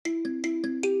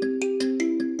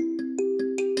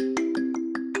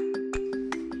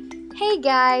Hey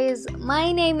guys,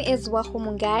 my name is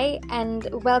Wahumungai and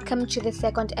welcome to the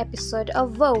second episode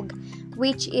of Vogue,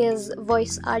 which is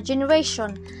Voice Our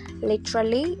Generation.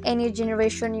 Literally, any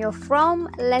generation you're from,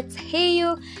 let's hear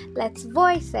you, let's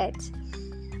voice it.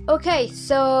 Okay,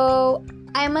 so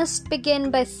I must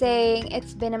begin by saying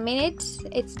it's been a minute,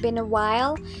 it's been a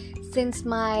while since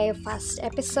my first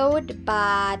episode,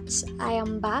 but I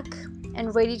am back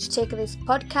and ready to take this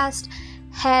podcast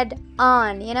head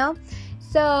on,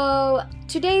 So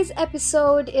today's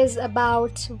episode is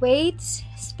about weight,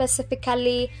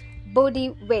 specifically body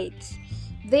weight.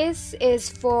 This is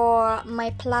for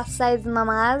my plus size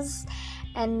mamas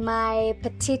and my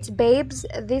petite babes.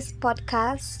 This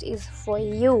podcast is for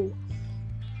you.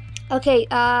 Okay,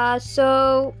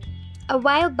 so a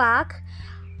while back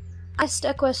I asked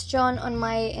a question on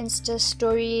my Insta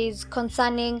stories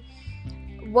concerning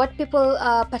what people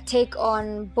partake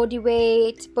on body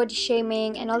weight, body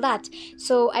shaming and all that.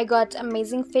 So I got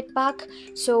amazing feedback,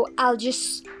 so I'll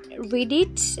just read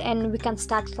it and we can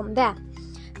start from there.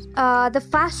 The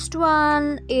first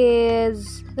one,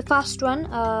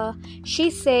 she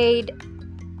said,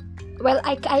 well,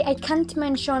 I can't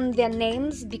mention their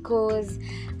names because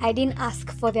I didn't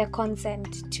ask for their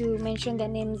consent to mention their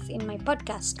names in my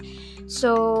podcast,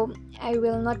 so I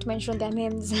will not mention their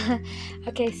names.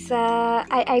 Okay, so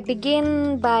I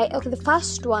begin by, the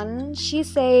first one, she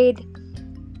said,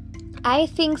 I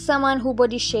think someone who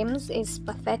body shames is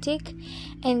pathetic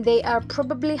and they are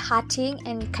probably hurting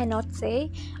and cannot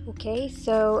say. Okay,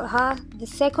 so the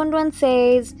second one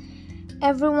says,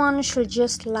 everyone should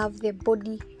just love their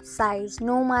body size,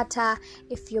 no matter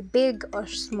if you're big or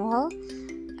small.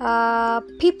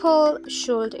 People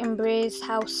should embrace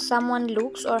how someone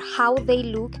looks or how they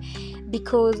look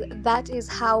because that is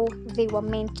how they were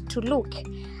meant to look.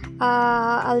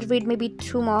 I'll read maybe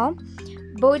two more.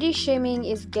 Body shaming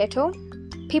is ghetto.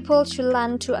 People should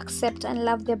learn to accept and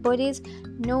love their bodies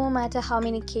no matter how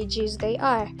many kgs they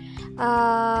are.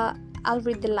 I'll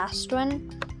read the last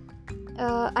one.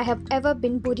 I have ever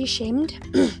been body shamed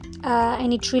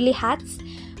and it really hurts,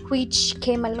 which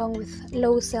came along with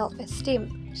low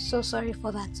self-esteem. So sorry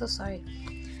for that, so sorry.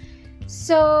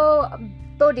 So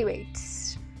body weight.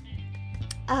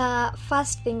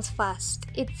 First things first,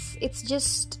 it's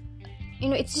just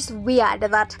it's just weird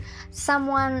that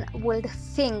someone would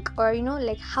think or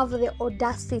have the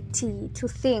audacity to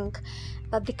think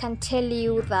that they can tell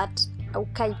you that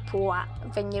ukai poa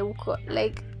venye uko,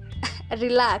 like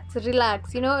relax,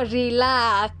 relax.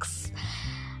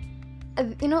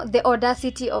 The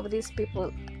audacity of these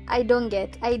people, I do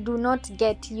not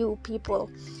get you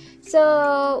people.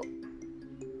 So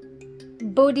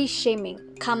body shaming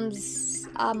comes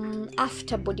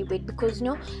after body weight because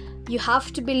you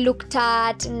have to be looked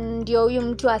at ndio huyu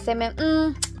mtu aseme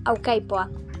aukai poa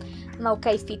ama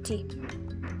aukai fiti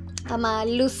ama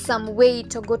lose some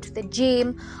weight or go to the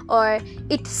gym or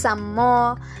eat some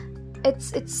more.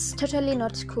 It's totally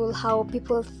not cool how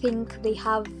people think they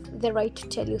have the right to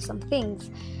tell you some things.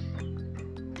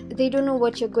 They don't know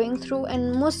what you're going through,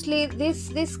 and mostly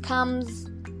this comes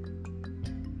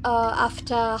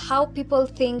after how people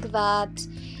think that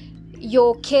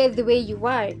you're okay the way you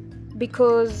are,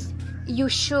 because you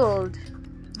should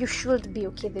be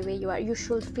okay the way you are. You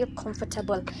should feel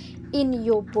comfortable in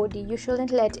your body. You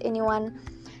shouldn't let anyone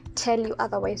tell you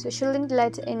otherwise. You shouldn't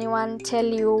let anyone tell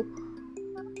you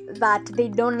that they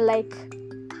don't like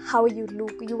how you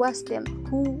look. You ask them,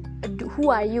 who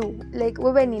are you? Like,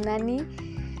 wewe ni nani?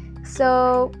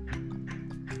 So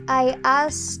I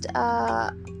asked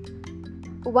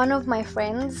one of my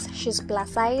friends, she's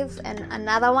plus size, and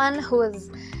another one who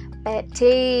is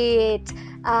petite,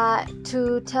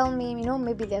 to tell me,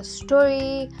 maybe their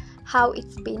story, how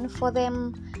it's been for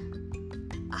them,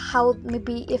 how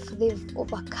maybe if they've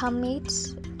overcome it,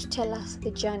 to tell us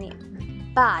the journey.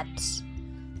 But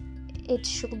it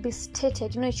should be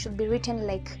stated, it should be written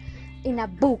like in a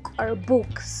book or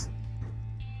books.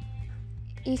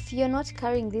 If you're not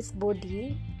carrying this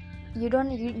body,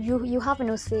 you have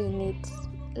no say in it.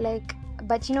 Like,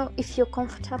 but if you're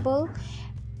comfortable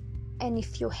and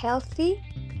if you're healthy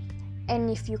and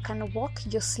if you can walk,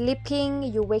 you're sleeping,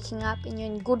 you're waking up and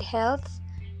you're in good health,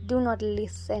 do not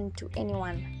listen to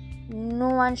anyone. No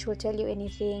one should tell you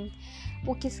anything.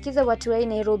 Ukisikiza watu wa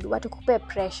Nairobi watakupe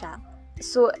pressure.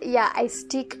 So yeah, I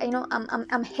stick,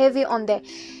 I'm heavy on the,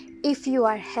 if you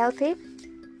are healthy,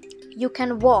 you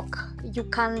can walk, you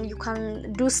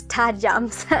can do star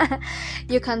jumps,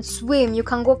 you can swim, you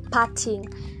can go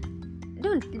partying.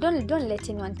 Don't let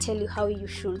anyone tell you how you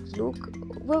should look.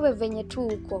 Wewe venye tu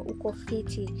uko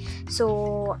fiti.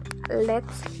 So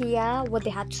let's hear what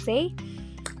they had to say.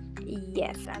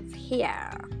 Yes, let's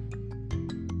hear.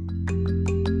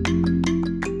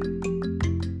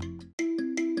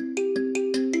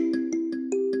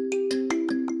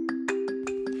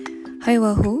 Hi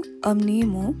Wahoo, I'm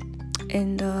Nemo,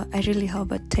 and I really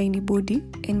have a tiny body,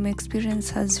 and my experience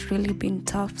has really been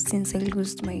tough since I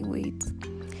lost my weight.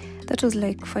 That was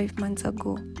like 5 months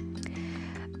ago.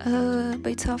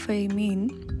 By tough I mean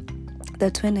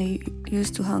that when I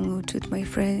used to hang out with my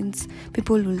friends,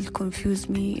 people will confuse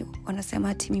me, wanasema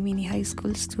ati mimi ni high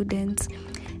school student,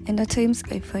 and at times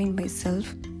I find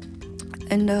myself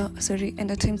and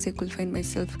at times I could find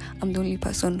myself I'm the only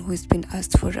person who has been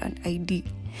asked for an ID.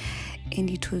 And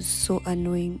it was so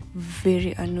annoying,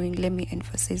 very annoying. Let me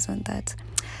emphasize on that.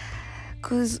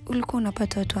 Because ulikuwa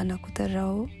unapata watu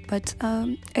wanakudharau. But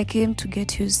I came to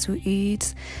get used to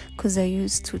it. Because I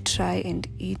used to try and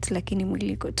eat. Lakini mwili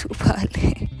iko tu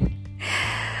pale.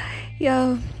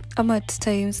 Yeah, at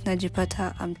times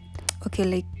najipata. Okay,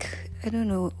 like, I don't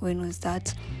know when was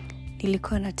that.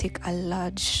 Nilikuwa na take a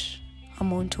large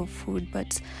amount of food.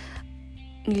 But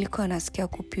nilikuwa nasikia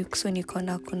kupuke, so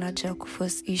nikaona kuna haja ya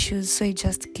kuforce issues, so I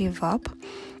just gave up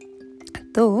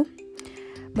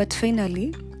but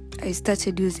finally I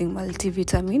started using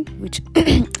multivitamin, which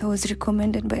I was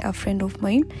recommended by a friend of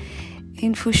mine,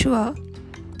 and for sure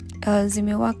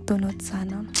zimework though not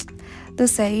sana. Though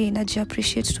sahi naji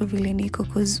appreciate to vile niko,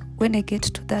 because when I get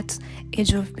to that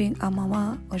age of being a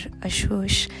mama or a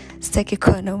shosh, sitaki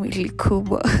kuwa na mwili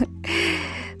kubwa.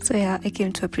 So yeah, I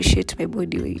came to appreciate my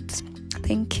body weight.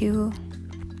 Thank you.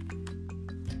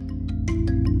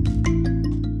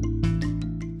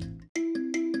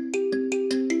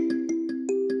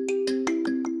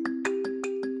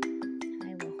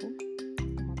 Hi Wahoo,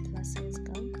 I'm a plus size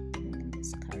girl living in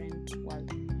this current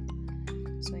world.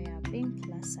 So yeah, being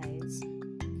plus size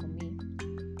for me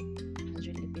has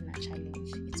really been a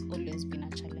challenge. It's always been a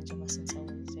challenge ever since I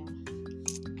was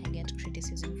young. I get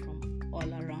criticism from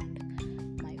all around.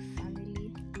 My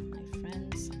family, my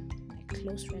friends,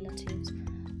 close relatives,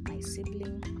 my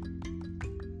sibling,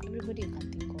 everybody you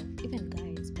can think of, even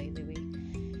guys, by the way.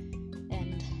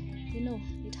 And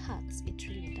it hurts, it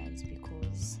really does,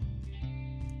 because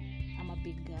I'm a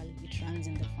big girl, it runs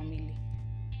in the family,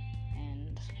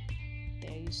 and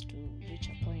there used to reach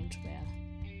a point where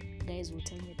guys will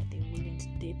tell me that they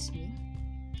wouldn't date me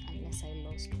unless I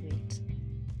lost weight.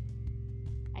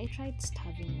 I tried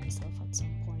starving myself at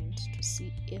some point to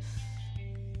see if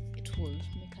it would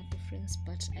make a difference,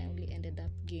 but I only ended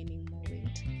up gaining more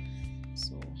weight,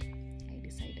 so I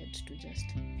decided to just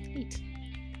eat.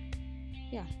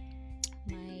 Yeah,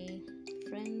 my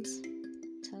friends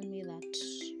tell me that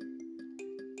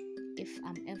if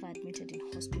I'm ever admitted in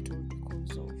hospital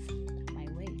because of my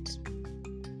weight,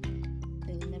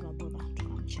 they'll never bother to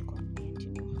come check on me,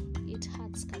 and it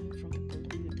hurts coming from people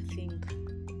who you'd think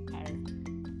are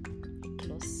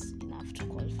close enough to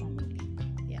call family.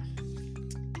 Yeah.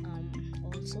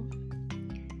 Also,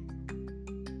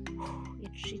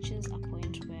 it reaches a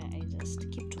point where I just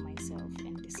keep to myself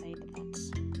and decide that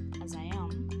as I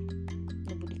am,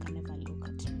 nobody can ever look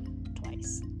at me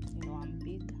twice. I'm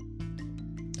big,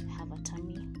 I have a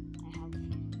tummy, I have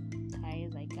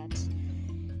thighs, I got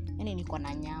niko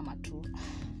na nyama tu,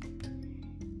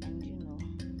 and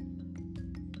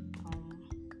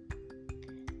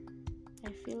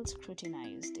I feel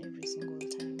scrutinized every single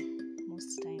time,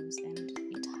 most times, and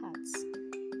it hurts.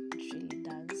 It really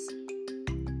does.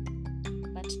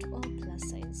 But to all plus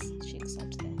size chicks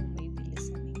out there who may be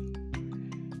listening,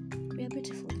 we are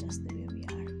beautiful just the way we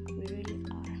are. We really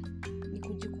are. Ni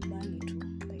kujikubali tu,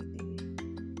 by the way.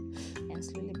 And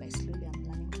slowly by slowly I'm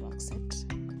learning to accept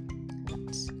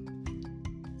that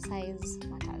size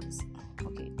matters.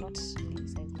 Okay, not really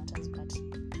size matters, but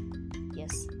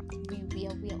yes,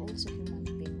 we are also human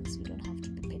beings. You don't have to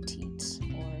be petite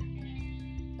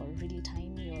or really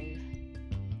tiny,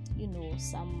 or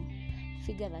some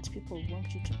figure that people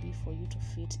want you to be for you to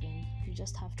fit in. You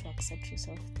just have to accept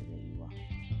yourself the way you are,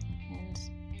 and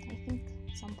I think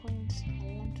at some point I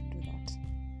learned to do that.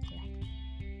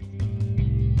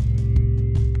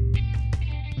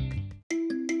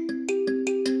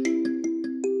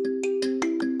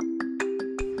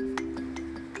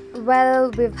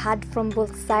 Well, we've heard from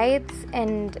both sides,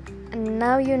 and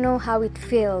now you know how it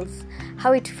feels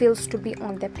to be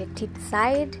on the petite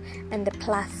side and the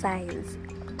plus size.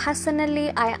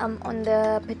 Personally, I am on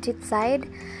the petite side.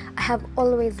 I have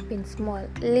always been small,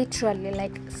 literally,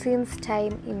 like since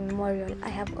time immemorial. I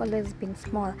have always been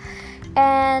small,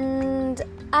 and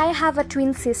I have a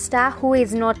twin sister who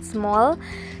is not small.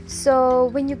 So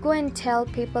when you go and tell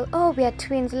people, oh, we are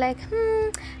twins, like,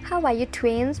 how are you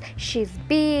twins? She's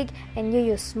big and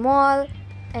you're small.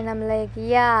 And I'm like,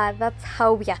 yeah, that's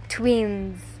how we are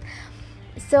twins.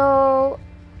 So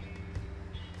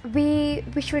we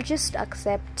should just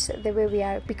accept the way we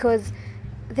are, because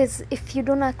if you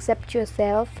don't accept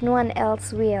yourself, no one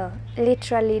else will.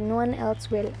 Literally no one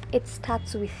else will. It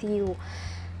starts with you.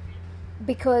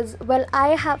 Because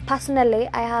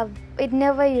it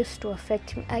never used to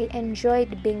affect me. I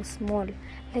enjoyed being small.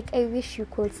 Like, I wish you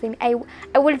could see me. I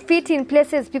will fit in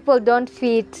places people don't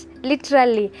fit.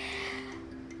 Literally,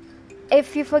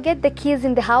 if you forget the keys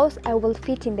in the house, I will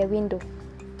fit in the window.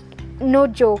 No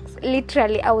jokes.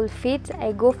 Literally, I will fit.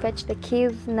 I go fetch the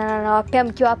keys. And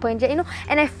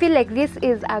I feel like this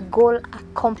is a goal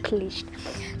accomplished.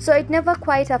 So it never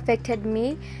quite affected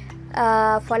me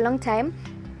for a long time,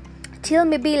 till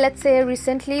maybe, let's say,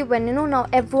 recently, when now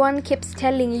everyone keeps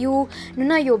telling you,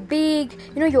 you're big,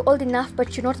 you're old enough,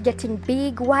 but you're not getting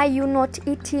big. Why are you not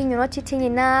eating? You're not eating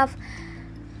enough.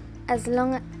 As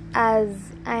long as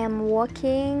I am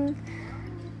walking,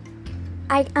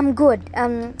 I'm good.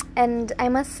 And I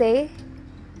must say,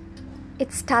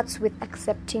 it starts with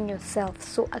accepting yourself.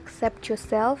 So accept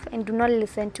yourself and do not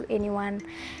listen to anyone.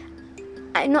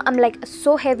 I know I'm like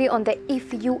so heavy on the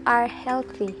if you are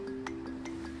healthy,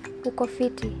 uko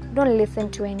fiti, don't listen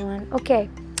to anyone. Okay,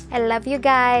 I love you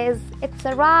guys. It's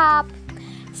a wrap.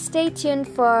 Stay tuned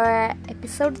for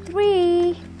episode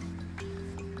 3.